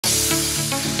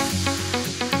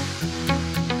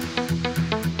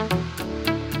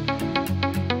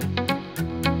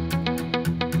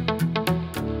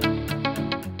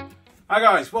Hi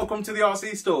guys, welcome to the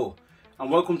RC store and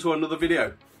welcome to another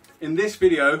video. In this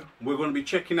video we're going to be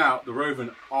checking out the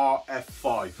Rovan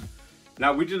RF5.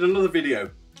 Now we did another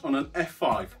video on an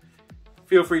F5.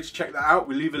 Feel free to check that out.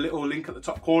 We leave a little link at the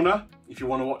top corner if you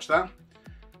want to watch that.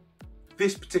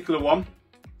 This particular one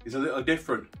is a little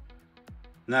different.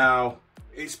 Now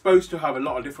it's supposed to have a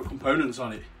lot of different components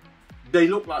on it. They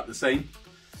look like the same.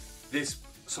 This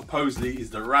supposedly is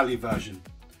the rally version.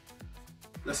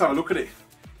 Let's have a look at it.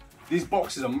 These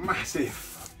boxes are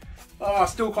massive. Oh, I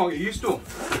still can't get used to them.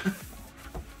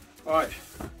 Right,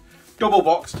 double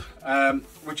boxed,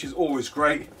 which is always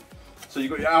great. So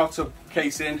you've got your outer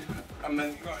casing and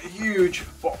then you've got a huge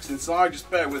box inside. Just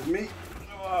bear with me.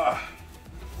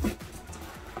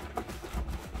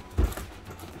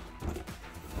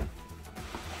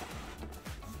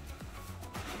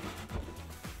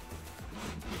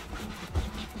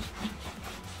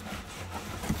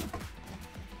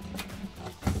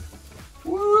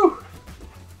 Woo!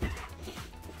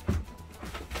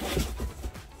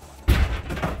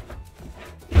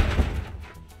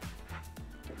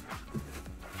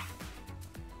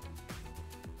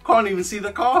 Can't even see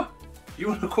the car. You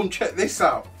want to come check this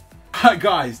out? Hi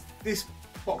guys, this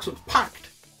box looks packed.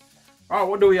 Alright,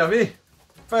 what do we have here?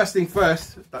 First thing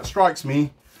first that strikes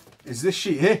me is this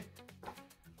sheet here.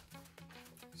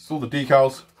 It's all the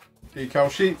decals, decal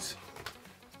sheets.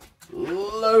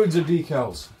 Loads of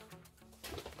decals.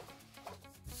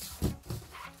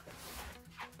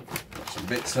 Some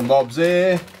bits and bobs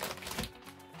here.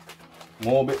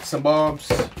 More bits and bobs.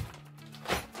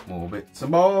 More bits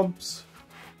and bobs.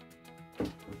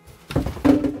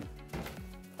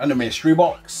 And a mystery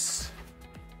box.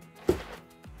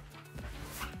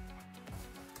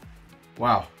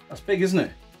 Wow, that's big, isn't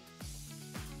it?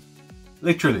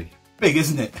 Literally, big,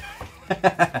 isn't it?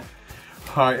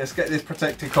 Alright, let's get this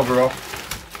protective cover off.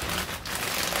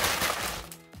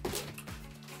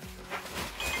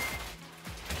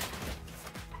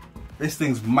 This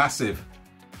thing's massive.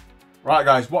 Right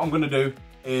guys, what I'm gonna do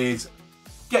is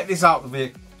get this out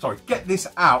the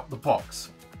box,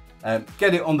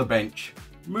 get it on the bench,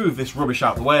 move this rubbish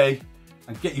out the way,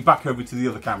 and get you back over to the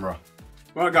other camera.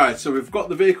 Right guys, so we've got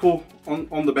the vehicle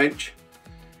on the bench.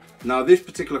 Now this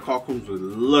particular car comes with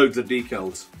loads of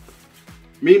decals.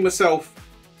 Me myself,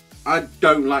 I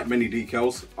don't like many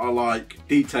decals. I like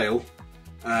detail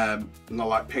and I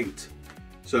like paint.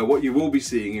 So what you will be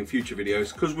seeing in future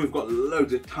videos, because we've got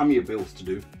loads of Tamiya builds to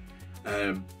do,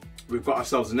 we've got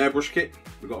ourselves an airbrush kit,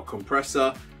 we've got a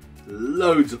compressor,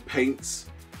 loads of paints,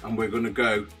 and we're going to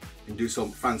go and do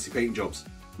some fancy paint jobs.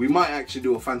 We might actually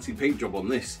do a fancy paint job on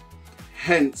this,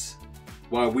 hence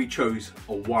why we chose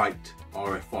a white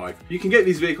RF5. You can get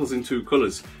these vehicles in two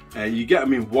colours. You get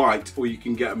them in white or you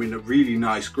can get them in a really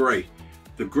nice grey.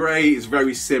 The grey is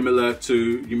very similar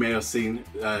to, you may have seen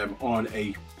on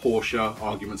a Porsche,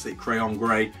 argument's sake, crayon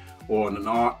grey, or on an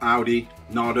Audi,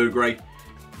 Nardo grey.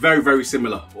 Very, very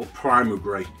similar, or primer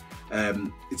grey.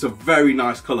 It's a very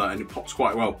nice colour and it pops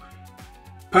quite well.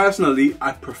 Personally,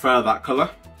 I prefer that colour.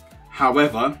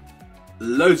 However,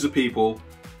 loads of people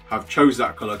have chose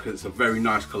that colour because it's a very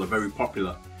nice colour, very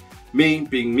popular. Me,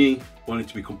 being me, wanted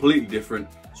to be completely different,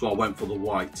 so I went for the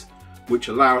white, which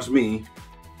allows me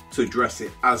to dress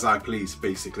it as I please,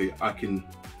 basically. I can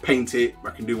paint it,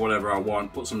 I can do whatever I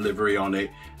want, put some livery on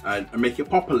it, and make it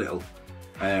pop a little.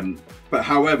 But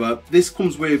however, this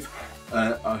comes with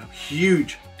a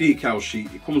huge decal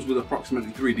sheet. It comes with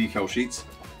approximately 3 decal sheets.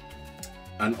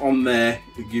 And on there,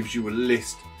 it gives you a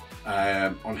list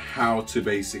on how to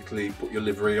basically put your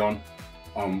livery on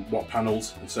what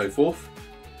panels and so forth.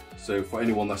 So for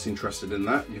anyone that's interested in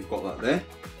that, you've got that there.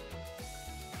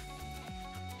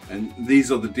 And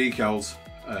these are the decals,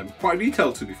 quite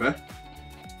detailed to be fair.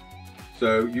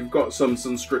 So you've got some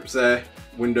sun strips there,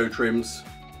 window trims,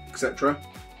 etc.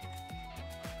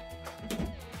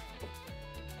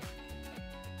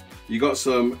 You got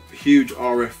some huge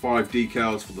RF5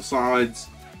 decals for the sides,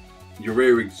 your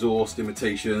rear exhaust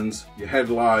imitations, your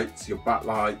headlights, your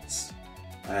backlights,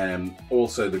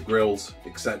 also the grills,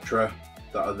 etc.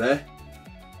 that are there.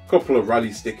 A couple of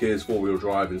rally stickers, 4-wheel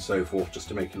drive and so forth, just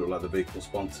to make it look like the vehicle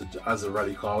sponsored as a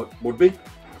rally car would be.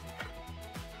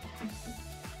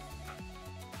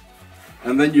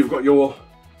 And then you've got your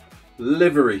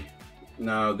livery.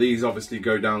 Now these obviously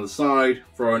go down the side,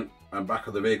 front and back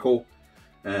of the vehicle.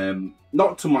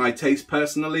 Not to my taste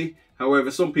personally,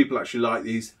 however some people actually like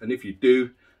these, and if you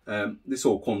do, this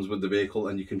all comes with the vehicle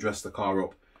and you can dress the car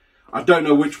up. I don't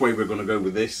know which way we're going to go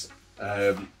with this.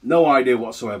 No idea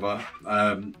whatsoever.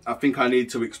 I think I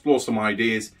need to explore some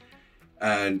ideas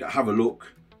and have a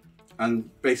look and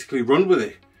basically run with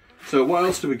it. So what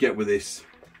else do we get with this?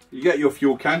 you get your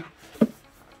fuel can.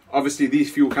 Obviously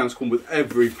these fuel cans come with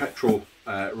every petrol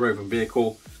Rovan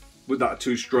vehicle. With that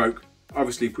 2-stroke,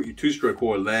 obviously put your 2-stroke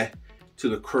oil there to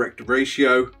the correct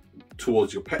ratio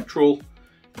towards your petrol.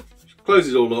 Close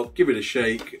it all up, give it a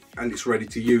shake, and it's ready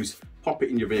to use. Pop it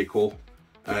in your vehicle,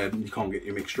 you can't get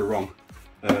your mixture wrong.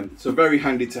 So very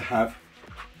handy to have.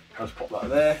 Let's pop that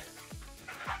there.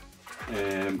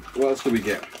 What else do we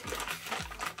get?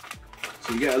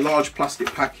 So you get a large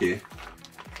plastic pack here.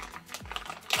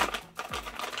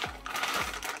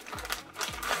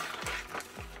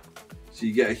 So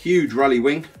you get a huge rally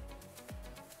wing.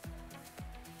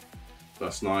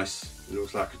 That's nice. It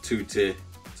looks like a 2-tier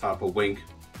type of wing.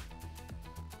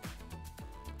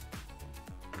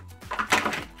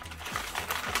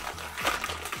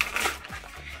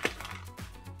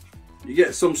 You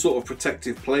get some sort of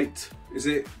protective plate. Is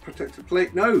it protective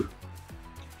plate? No.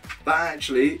 That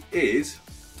actually is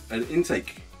an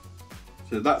intake.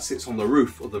 So that sits on the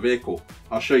roof of the vehicle.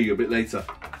 I'll show you a bit later.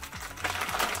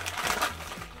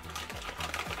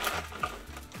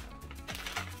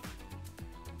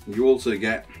 You also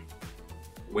get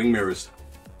wing mirrors.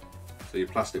 So your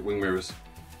plastic wing mirrors.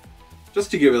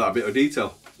 Just to give it that bit of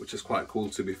detail, which is quite cool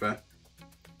to be fair.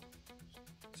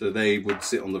 So they would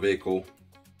sit on the vehicle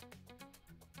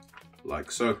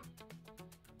like so,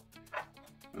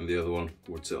 and the other one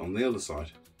would sit on the other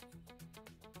side.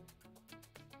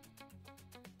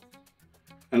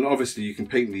 And obviously you can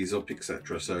paint these up,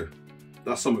 etc. So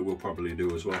that's something we'll probably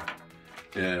do as well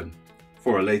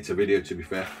for a later video, to be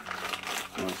fair.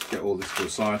 Let's get all this to the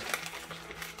side.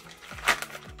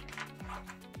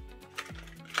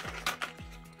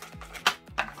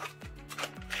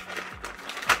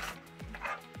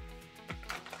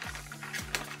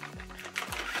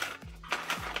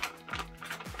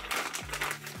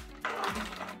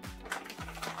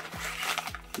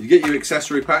 You get your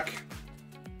accessory pack.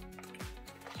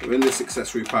 So in this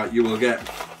accessory pack you will get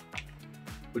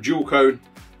a dual cone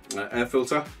air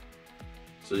filter.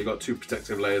 So you've got 2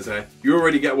 protective layers there. You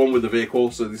already get one with the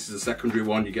vehicle, so this is a secondary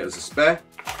one you get as a spare,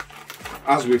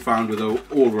 as we found with all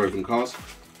Rovan cars.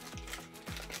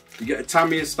 You get a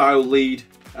Tamiya style lead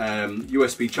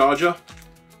USB charger.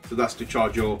 So that's to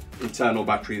charge your internal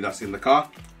battery that's in the car.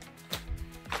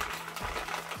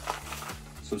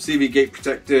 Some CV gate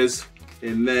protectors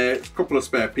in there, a couple of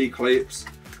spare P-clips,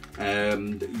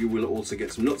 and you will also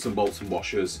get some nuts and bolts and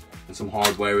washers and some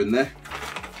hardware in there.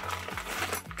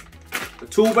 A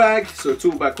tool bag, so a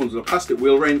tool bag comes with a plastic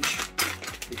wheel wrench,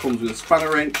 it comes with a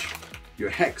spanner wrench, your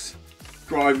hex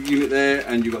drive unit there,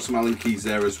 and you've got some Allen keys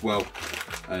there as well.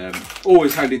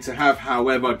 Always handy to have,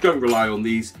 however, don't rely on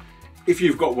these. If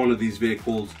you've got one of these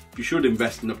vehicles, you should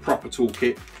invest in a proper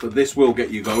toolkit, but this will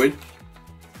get you going.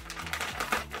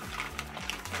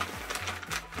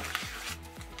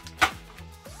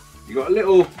 You got a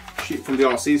little sheet from the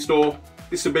RC store.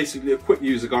 This is basically a quick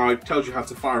user guide, tells you how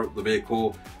to fire up the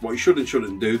vehicle, what you should and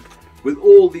shouldn't do. With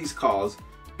all these cars,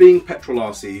 being petrol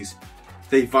RCs,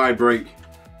 they vibrate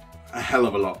a hell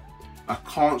of a lot. I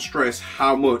can't stress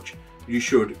how much you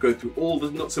should go through all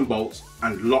the nuts and bolts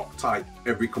and lock tight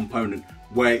every component.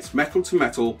 Where it's metal to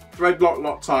metal, thread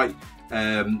lock tight,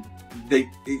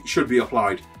 it should be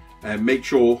applied. Make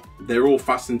sure they're all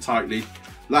fastened tightly.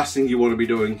 Last thing you want to be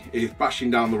doing is bashing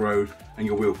down the road and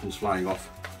your wheel comes flying off.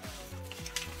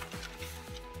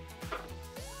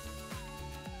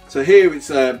 So here it's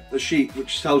a sheet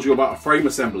which tells you about a frame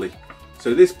assembly.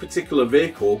 So this particular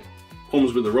vehicle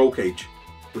comes with a roll cage,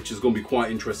 which is going to be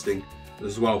quite interesting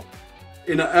as well.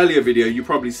 In an earlier video you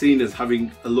probably seen us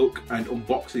having a look and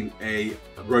unboxing a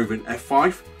Rovan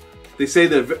F5. They say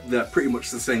they're pretty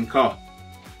much the same car.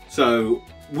 So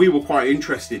we were quite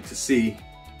interested to see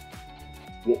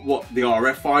what the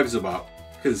RF5 is about,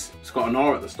 because it's got an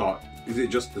R at the start. Is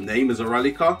it just the name as a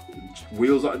rally car?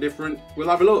 Wheels that are different? We'll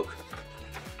have a look.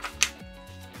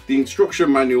 The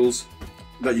instruction manuals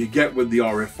that you get with the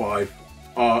RF5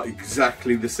 are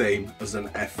exactly the same as an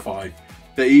F5.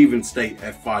 They even state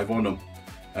F5 on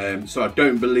them. So I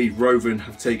don't believe Rovan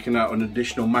have taken out an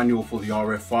additional manual for the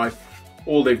RF5.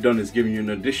 All they've done is given you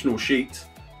an additional sheet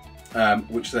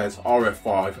which says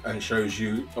RF5 and shows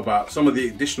you about some of the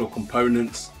additional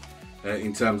components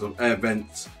in terms of air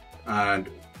vents and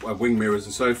wing mirrors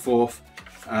and so forth,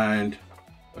 and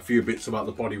a few bits about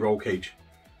the body roll cage.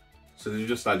 So they've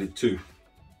just added 2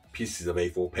 pieces of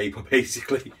A4 paper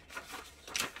basically.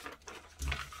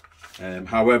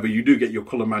 However, you do get your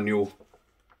colour manual,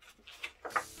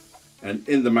 and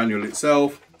in the manual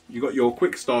itself you got your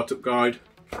quick startup guide.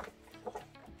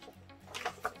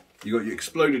 You got your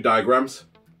exploded diagrams,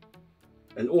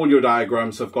 and all your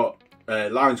diagrams have got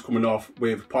lines coming off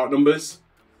with part numbers.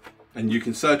 and you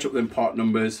can search up them part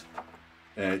numbers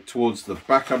towards the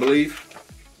back, I believe.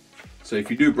 So if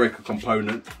you do break a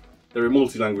component, there are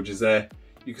multi-languages there.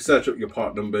 You can search up your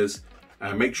part numbers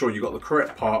and make sure you got the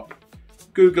correct part.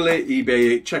 Google it,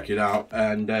 eBay it, check it out,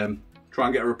 and try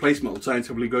and get a replacement.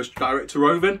 Alternatively, go direct to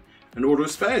Rovan and order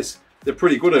spares. They're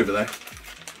pretty good over there.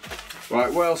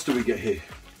 Right, what else do we get here?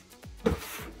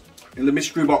 In the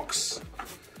mystery box.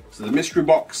 So the mystery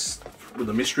box with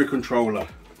the mystery controller.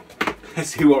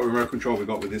 Let's see what remote control we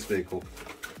got with this vehicle.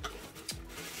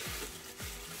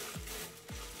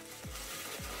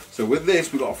 So with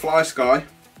this, we've got a Fly Sky.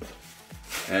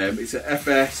 It's an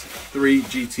FS3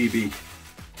 GTB.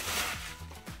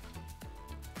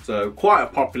 So quite a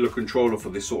popular controller for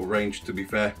this sort of range, to be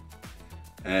fair.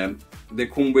 They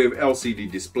come with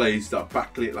LCD displays that are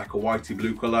backlit like a whitey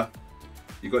blue colour.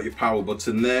 You've got your power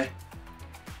button there.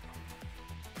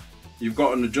 You've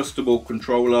got an adjustable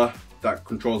controller that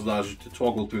allows you to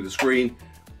toggle through the screen.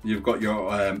 You've got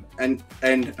your end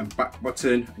and back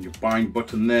button and your bind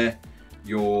button there.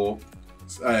 Your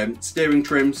steering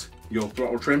trims, your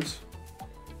throttle trims.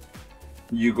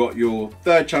 You got your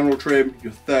third channel trim,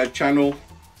 your third channel,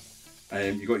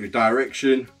 and you got your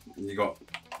direction, and you got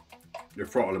your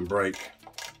throttle and brake,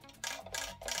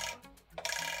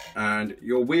 and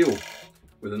your wheel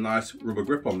with a nice rubber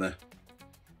grip on there.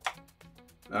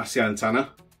 That's the antenna.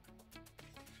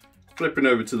 Flipping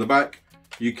over to the back,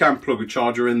 you can plug a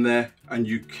charger in there, and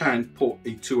you can put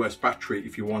a 2S battery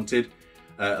if you wanted,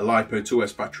 a LiPo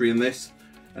 2S battery in this.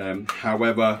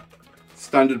 However,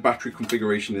 standard battery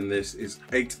configuration in this is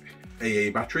 8 AA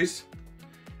batteries,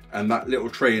 and that little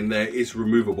tray in there is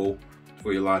removable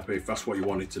for your LiPo if that's what you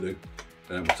wanted to do.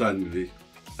 Alternatively,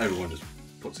 everyone just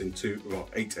puts in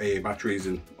 8 AA batteries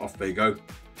and off they go.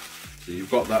 So you've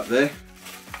got that there.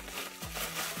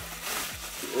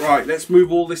 Right, let's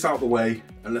move all this out of the way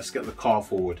and let's get the car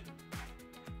forward.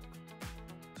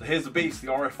 So here's the beast, the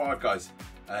RF5, guys.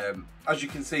 As you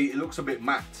can see, it looks a bit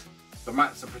matte. The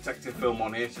matte's a protective film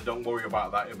on here, so don't worry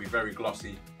about that. It'll be very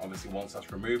glossy, obviously, once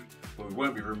that's removed, but we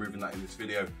won't be removing that in this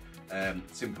video.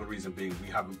 Simple reason being, we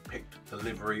haven't picked the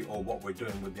livery or what we're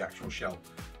doing with the actual shell.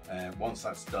 Once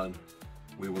that's done,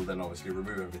 we will then obviously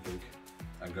remove everything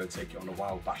and go take it on a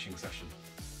wild bashing session.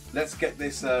 Let's get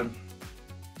this,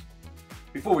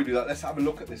 before we do that, let's have a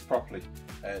look at this properly.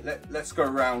 Let's go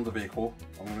around the vehicle.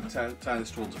 I'm going to turn this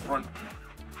towards the front.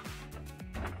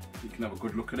 You can have a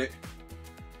good look at it.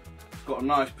 It's got a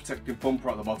nice protective bumper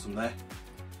at the bottom there,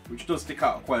 which does stick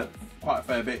out quite a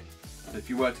fair bit. So if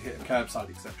you were to hit a curbside,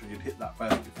 etc., you'd hit that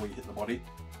first before you hit the body,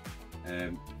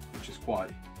 which is quite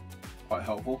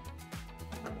helpful.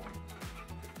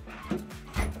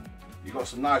 You've got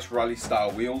some nice rally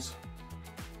style wheels.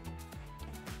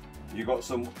 You've got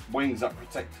some wings that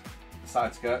protect the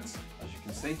side skirts, as you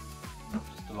can see,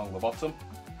 just along the bottom,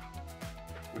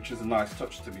 which is a nice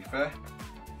touch, to be fair.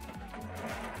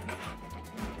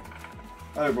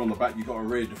 Over on the back, you've got a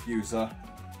rear diffuser,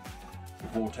 the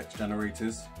vortex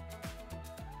generators.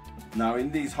 Now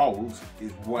in these holes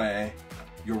is where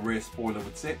your rear spoiler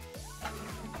would sit.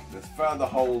 There's further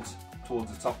holes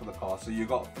towards the top of the car. So you've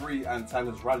got 3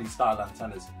 antennas, rally style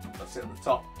antennas that sit at the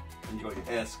top, and you've got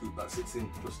your air scoop that sits in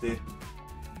just here.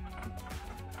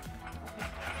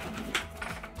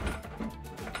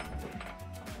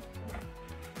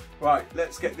 Right,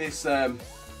 let's get this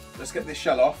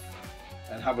shell off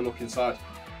and have a look inside.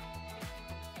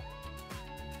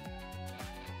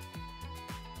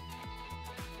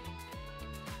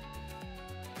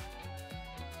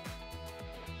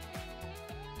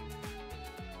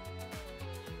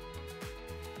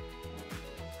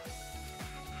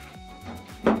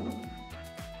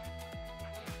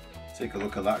 Take a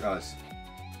look at that, guys.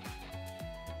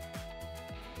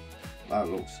 That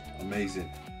looks amazing.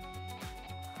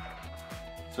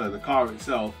 So the car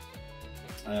itself,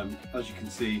 as you can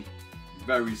see,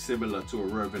 very similar to a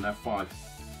Rovan F5.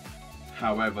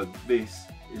 However, this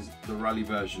is the rally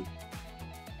version,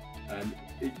 and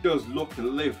it does look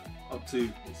and live up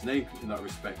to its name in that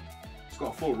respect. It's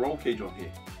got a full roll cage on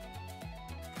here,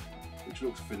 which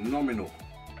looks phenomenal.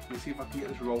 Let me see if I can get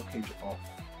this roll cage off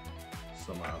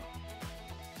somehow.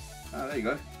 Ah, there you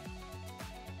go.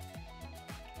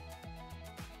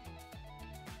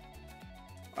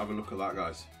 Have a look at that,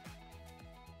 guys.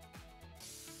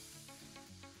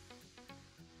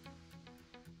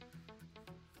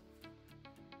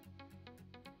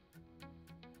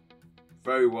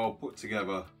 Very well put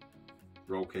together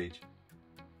roll cage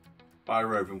by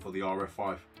Rovan for the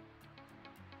RF5.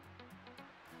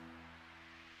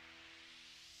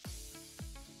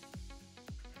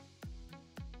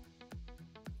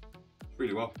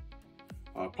 Really well.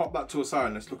 I'll pop that to a side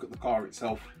and let's look at the car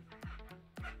itself.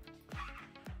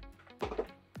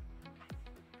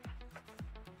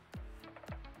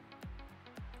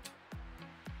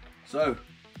 So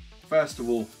first of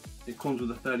all, it comes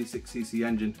with a 36cc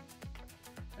engine.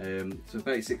 So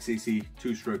 36cc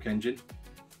 2-stroke engine.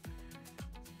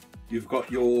 You've got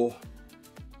your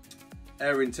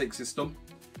air intake system.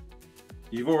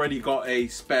 You've already got a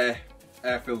spare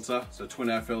air filter, so twin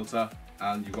air filter,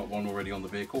 and you've got one already on the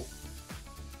vehicle.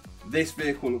 This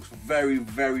vehicle looks very,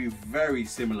 very, very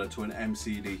similar to an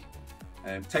MCD.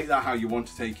 Take that how you want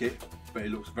to take it, but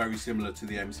it looks very similar to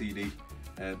the MCD.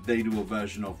 They do a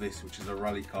version of this, which is a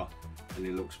rally car, and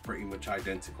it looks pretty much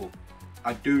identical.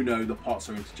 I do know the parts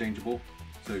are interchangeable,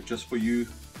 so just for you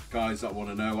guys that want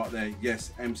to know out there,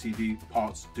 yes, MCD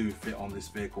parts do fit on this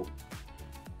vehicle.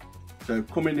 So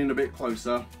coming in a bit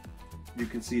closer, you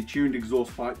can see a tuned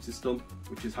exhaust pipe system,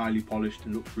 which is highly polished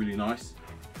and looks really nice.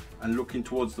 And looking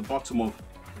towards the bottom of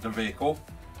the vehicle,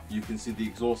 you can see the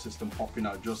exhaust system popping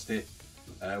out just here,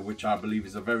 which I believe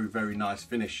is a very, very nice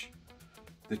finish.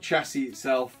 The chassis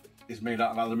itself is made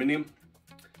out of aluminium,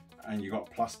 and you've got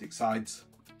plastic sides,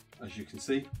 as you can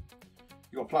see.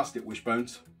 You've got plastic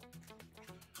wishbones.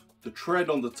 The tread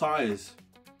on the tyres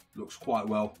looks quite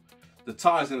well. The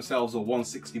tyres themselves are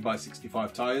 160 by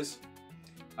 65 tyres,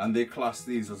 and they class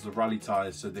these as the rally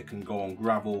tyres, so they can go on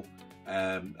gravel,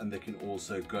 and they can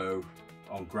also go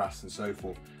on grass and so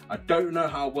forth. I don't know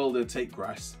how well they'll take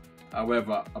grass,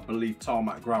 however I believe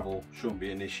tarmac gravel shouldn't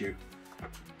be an issue.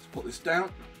 Let's put this down.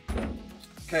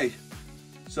 Okay,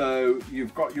 so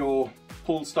you've got your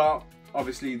pull start.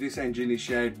 Obviously this engine is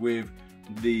shared with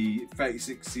the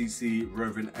 36cc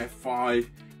Rovan F5,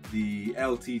 the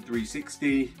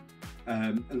LT360,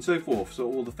 and so forth. So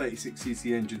all the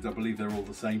 36cc engines, I believe they're all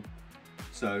the same.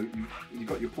 So you've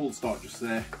got your pull start just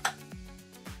there.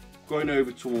 Going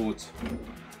over towards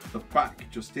the back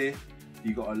just here,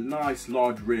 you've got a nice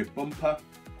large rear bumper,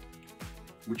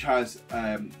 which has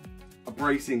a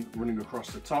bracing running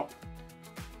across the top.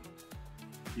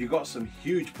 You've got some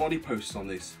huge body posts on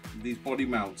this. These body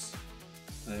mounts,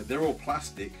 they're all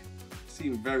plastic,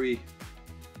 seem very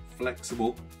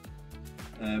flexible,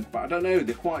 but I don't know,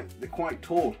 they're quite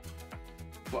tall.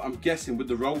 But I'm guessing with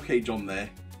the roll cage on there,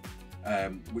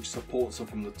 which supports her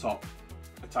from the top,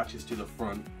 attaches to the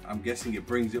front, I'm guessing it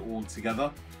brings it all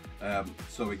together,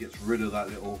 so it gets rid of that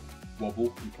little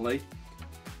wobble and play.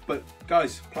 But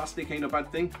guys, plastic ain't a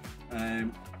bad thing.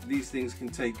 These things can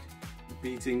take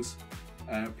beatings.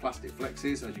 Plastic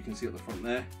flexes, as you can see at the front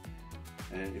there,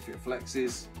 and if it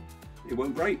flexes it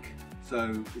won't break,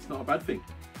 so it's not a bad thing.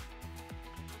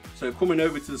 So coming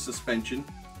over to the suspension,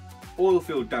 oil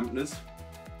filled dampeners.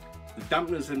 The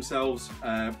dampeners themselves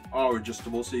are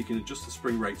adjustable, so you can adjust the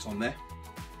spring rates on there.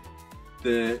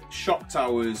 The shock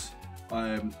towers,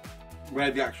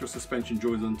 where the actual suspension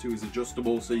joins onto, is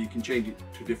adjustable, so you can change it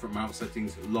to different mount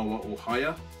settings, lower or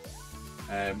higher,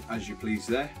 as you please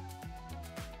there.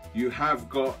 You have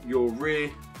got your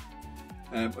rear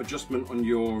adjustment on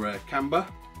your camber,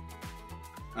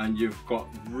 and you've got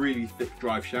really thick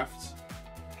drive shafts,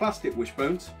 plastic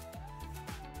wishbones.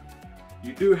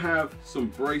 You do have some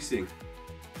bracing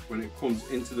when it comes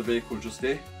into the vehicle just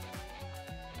here.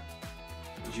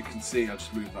 As you can see, I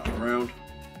just moved that around.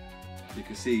 You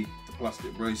can see the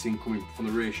plastic bracing coming from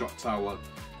the rear shock tower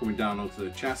coming down onto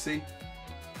the chassis,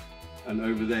 and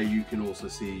over there you can also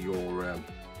see your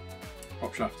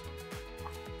prop shaft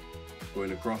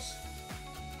going across.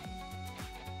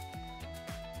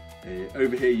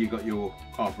 Over here you got your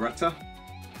carburetor,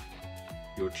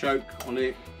 your choke on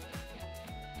it,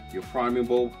 your priming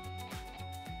bulb,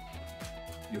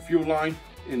 your fuel line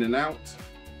in and out,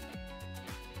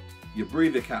 your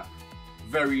breather cap,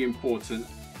 very important.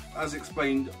 As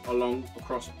explained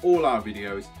across all our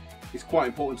videos, it's quite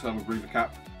important to have a breather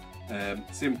cap,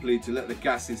 simply to let the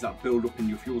gases that build up in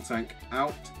your fuel tank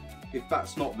out. If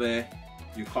that's not there,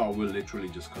 your car will literally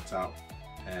just cut out.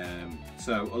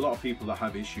 So a lot of people that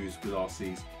have issues with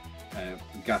RCs,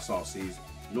 gas RCs,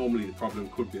 normally the problem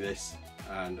could be this,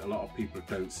 and a lot of people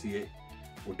don't see it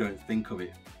or don't think of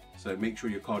it. So make sure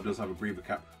your car does have a breather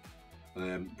cap.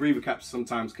 Breather caps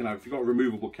sometimes can have, if you've got a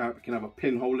removable cap, it can have a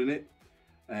pinhole in it,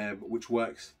 which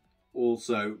works.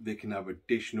 Also, they can have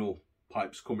additional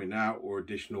pipes coming out or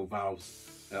additional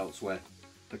valves elsewhere.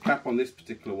 The cap on this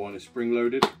particular one is spring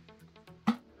loaded,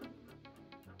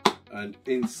 and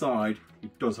inside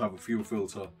it does have a fuel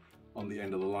filter on the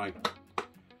end of the line.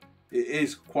 It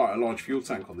is quite a large fuel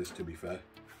tank on this, to be fair,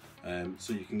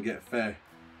 so you can get a fair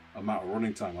amount of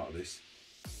running time out of this.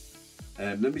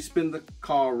 Let me spin the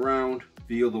car around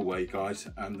the other way, guys,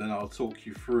 and then I'll talk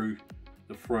you through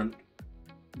the front,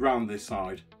 round this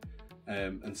side,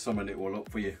 and summon it all up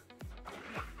for you.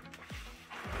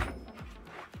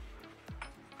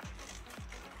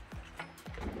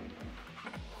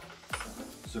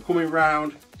 So coming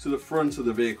round to the front of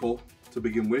the vehicle to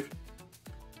begin with,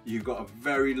 you've got a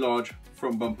very large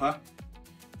front bumper.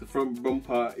 The front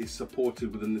bumper is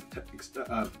supported with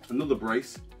another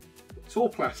brace. It's all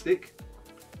plastic,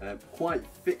 quite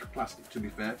thick plastic to be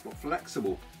fair, but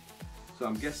flexible. So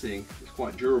I'm guessing it's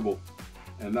quite durable,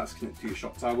 and that's connected to your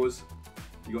shock towers.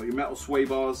 You got your metal sway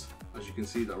bars, as you can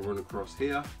see, that run across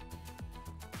here,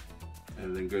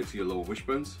 and then go to your lower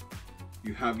wishbones.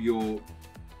 You have your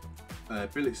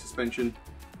billet suspension,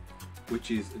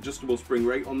 which is adjustable spring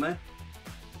rate on there.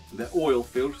 They're oil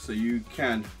filled, so you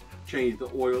can change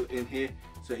the oil in here.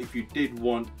 So if you did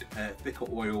want thicker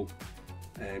oil,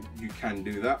 you can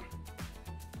do that.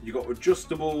 You got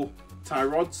adjustable tie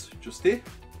rods just here,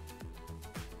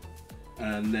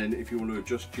 and then if you want to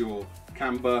adjust your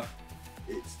camber,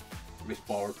 it's this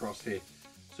bar across here.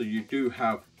 So you do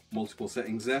have multiple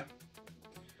settings there.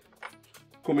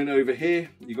 Coming over here,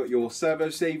 you got your servo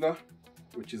saver,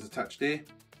 which is attached here.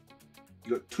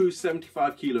 You got two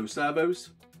 75 kilo servos,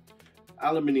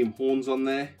 aluminium horns on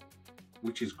there,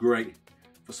 which is great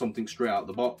for something straight out of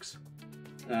the box.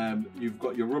 You've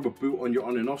got your rubber boot on your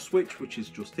on and off switch, which is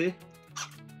just here.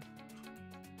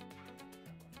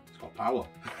 It's got power.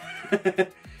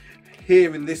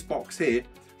 Here in this box here,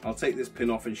 I'll take this pin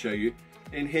off and show you.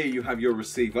 In here you have your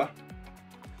receiver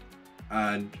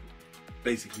and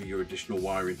basically your additional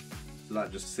wiring. So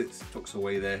that just tucks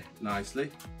away there nicely.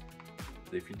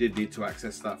 So if you did need to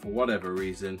access that for whatever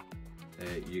reason,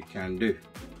 you can do.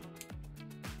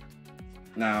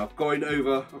 Now going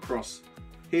over across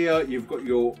here, you've got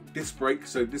your disc brake.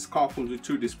 So this car comes with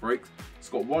two disc brakes. It's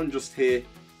got one just here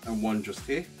and one just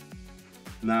here.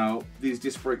 Now these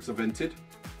disc brakes are vented.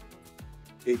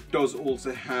 It does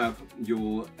also have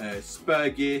your spur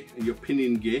gear and your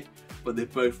pinion gear, but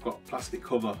they've both got plastic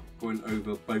cover going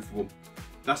over both of them.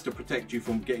 That's to protect you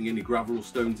from getting any gravel or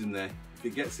stones in there. If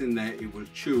it gets in there, it will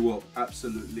chew up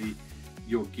absolutely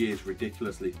your gears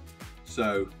ridiculously.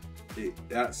 So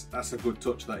that's a good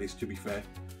touch, that is, to be fair.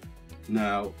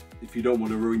 Now, if you don't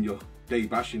want to ruin your day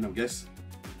bashing, I guess,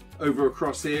 over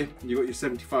across here, you've got your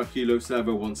 75 kilo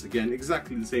servo once again,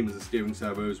 exactly the same as the steering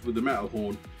servos with the metal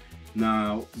horn.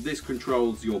 Now, this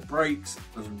controls your brakes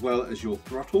as well as your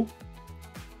throttle.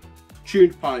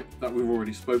 Tuned pipe that we've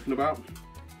already spoken about.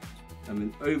 And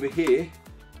then over here,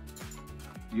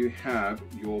 you have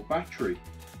your battery.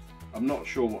 I'm not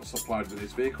sure what's supplied with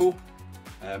this vehicle.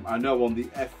 I know on the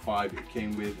F5 it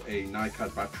came with a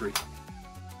NiCad battery.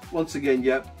 Once again,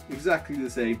 yep, exactly the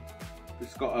same.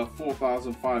 It's got a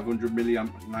 4500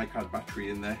 milliamp NiCad battery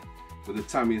in there with a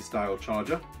Tamiya style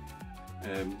charger.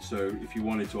 So if you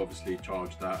wanted to obviously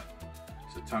charge that,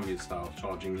 it's a Tamiya style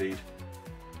charging lead.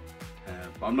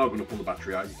 But I'm not going to pull the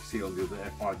battery out. You can see it on the other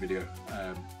F5 video.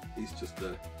 It's just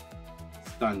a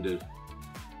standard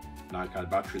NiCad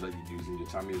battery that you use in your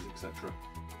Tamiyas, etc.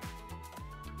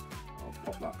 I'll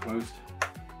pop that closed.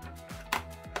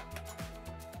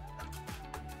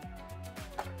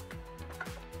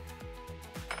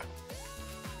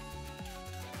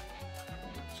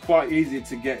 It's quite easy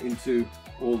to get into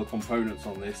all the components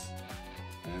on this.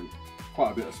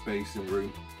 Quite a bit of space and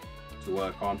room to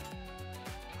work on.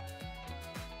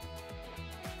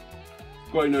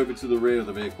 Going over to the rear of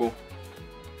the vehicle.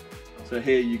 So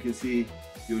here you can see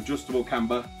your adjustable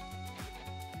camber,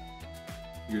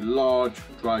 your large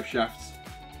drive shafts,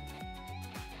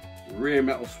 rear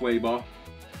metal sway bar,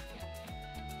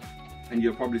 and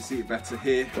you'll probably see it better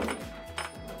here. I'll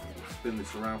spin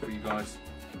this around for you guys.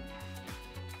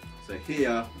 So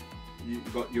here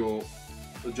you've got your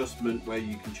adjustment where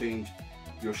you can change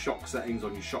your shock settings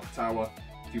on your shock tower.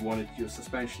 If you wanted your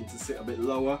suspension to sit a bit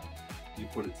lower, you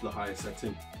put it to the higher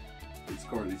setting. It's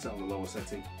currently set on the lower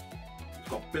setting. It's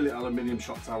got billet aluminium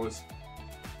shock towers.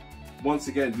 Once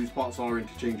again, these parts are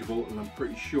interchangeable, and I'm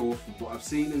pretty sure from what I've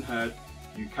seen and heard,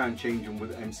 you can change them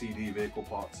with MCD vehicle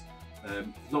parts.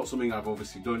 It's not something I've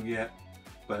obviously done yet,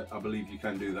 but I believe you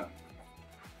can do that.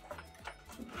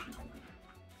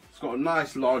 It's got a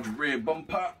nice large rear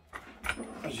bumper,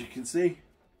 as you can see,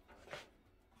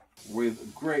 with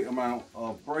a great amount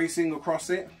of bracing across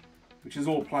it, which is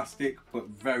all plastic but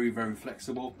very, very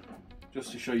flexible.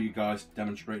 Just to show you guys,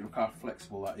 demonstrate, look how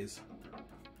flexible that is.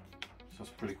 So that's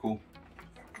pretty cool.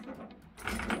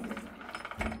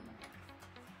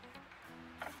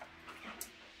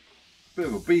 Bit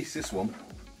of a beast, this one.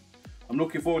 I'm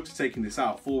looking forward to taking this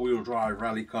out, four-wheel drive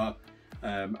rally car.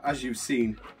 As you've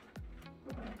seen,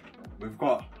 we've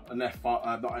got an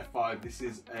F5, not F5, this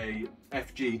is a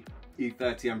FG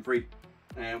E30 M3,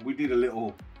 and we did a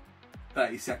little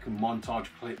 30-second montage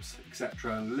clips,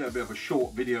 etc., and a little bit of a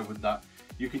short video with that.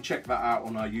 You can check that out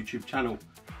on our YouTube channel.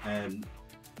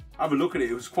 have a look at it.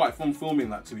 It was quite fun filming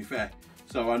that, to be fair.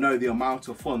 So I know the amount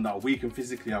of fun that we can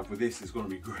physically have with this is going to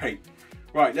be great.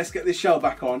 Right, let's get this shell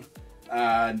back on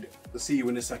and I'll see you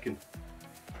in a second.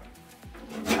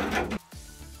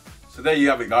 So there you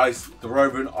have it, guys, the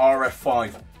Rovan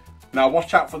RF5. Now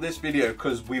watch out for this video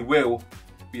because we will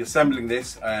be assembling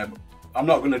this. I'm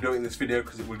not going to do it in this video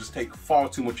because it will just take far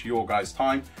too much of your guys'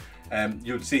 time.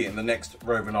 You'll see it in the next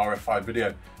Rovan RF5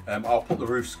 video. I'll put the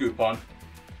roof scoop on,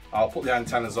 I'll put the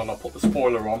antennas on, I'll put the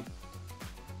spoiler on,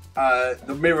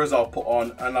 the mirrors I'll put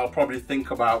on, and I'll probably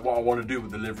think about what I want to do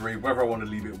with the livery, whether I want to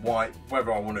leave it white,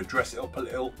 whether I want to dress it up a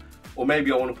little, or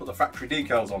maybe I want to put the factory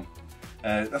decals on.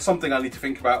 That's something I need to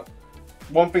think about.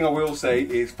 One thing I will say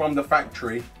is from the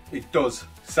factory, it does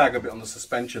sag a bit on the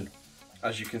suspension,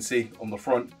 as you can see on the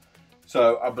front.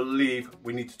 So I believe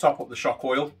we need to top up the shock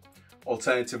oil,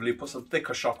 alternatively put some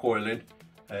thicker shock oil in.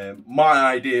 My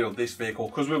idea of this vehicle,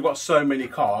 because we've got so many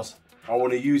cars, I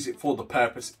want to use it for the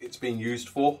purpose it's being used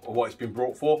for, or what it's been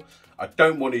brought for. I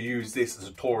don't want to use this as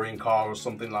a touring car or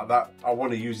something like that. I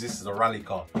want to use this as a rally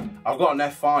car. I've got an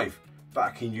F5 that I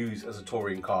can use as a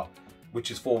touring car,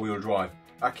 which is 4-wheel drive.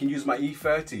 I can use my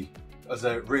E30 as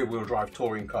a rear-wheel drive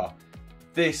touring car.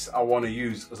 This I want to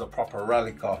use as a proper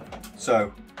rally car.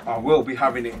 So I will be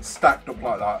having it stacked up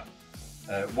like that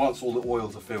once all the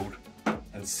oils are filled,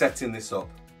 and setting this up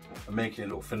and making it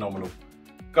look phenomenal.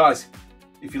 Guys,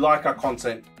 if you like our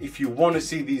content, if you want to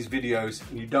see these videos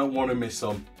and you don't want to miss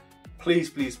them, please,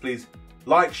 please, please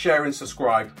like, share and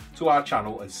subscribe to our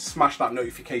channel and smash that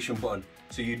notification button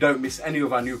so you don't miss any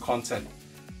of our new content.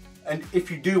 And if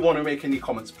you do want to make any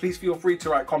comments, please feel free to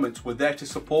write comments. We're there to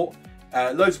support.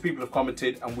 Loads of people have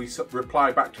commented and we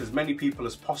reply back to as many people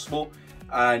as possible.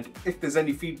 And if there's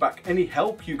any feedback, any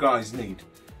help you guys need,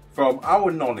 from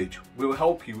our knowledge, we'll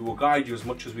help you, we will guide you as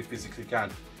much as we physically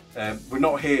can. We're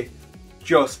not here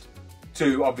just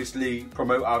to obviously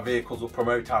promote our vehicles or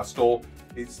promote our store.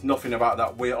 It's nothing about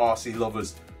that. We're RC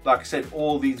lovers. Like I said,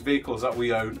 all these vehicles that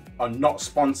we own are not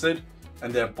sponsored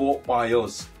and they're bought by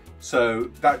us. So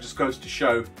that just goes to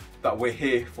show that we're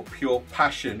here for pure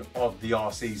passion of the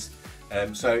RCs.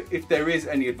 So if there is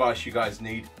any advice you guys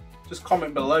need, just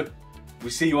comment below. We'll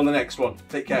see you on the next one.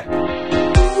 Take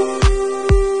care.